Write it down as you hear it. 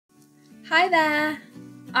Hi there!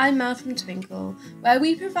 I'm Mel from Twinkl, where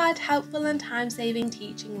we provide helpful and time-saving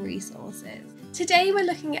teaching resources. Today we're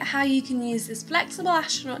looking at how you can use this flexible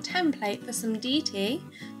astronaut template for some DT,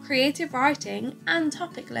 creative writing and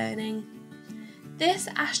topic learning. This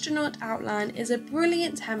astronaut outline is a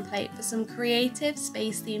brilliant template for some creative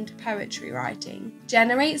space-themed poetry writing.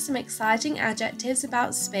 Generate some exciting adjectives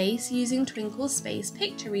about space using Twinkl's space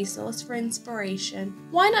picture resource for inspiration.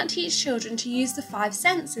 Why not teach children to use the 5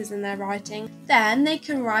 senses in their writing? Then they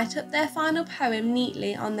can write up their final poem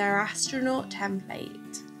neatly on their astronaut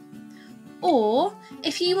template. Or,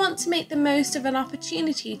 if you want to make the most of an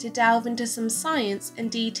opportunity to delve into some science and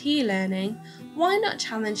DT learning, why not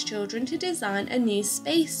challenge children to design a new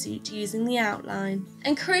spacesuit using the outline?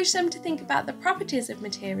 Encourage them to think about the properties of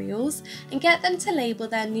materials and get them to label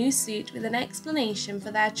their new suit with an explanation for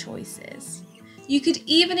their choices. You could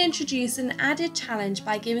even introduce an added challenge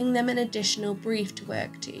by giving them an additional brief to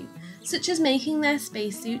work to, such as making their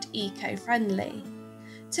spacesuit eco-friendly.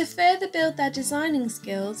 To further build their designing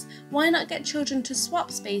skills, why not get children to swap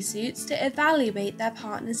spacesuits to evaluate their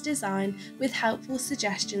partner's design with helpful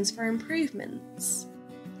suggestions for improvements?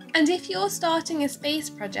 And if you're starting a space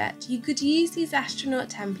project, you could use these astronaut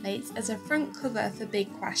templates as a front cover for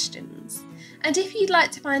big questions. And if you'd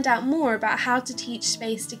like to find out more about how to teach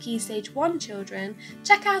space to Key Stage 1 children,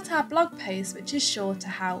 check out our blog post, which is sure to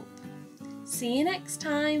help. See you next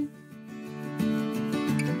time!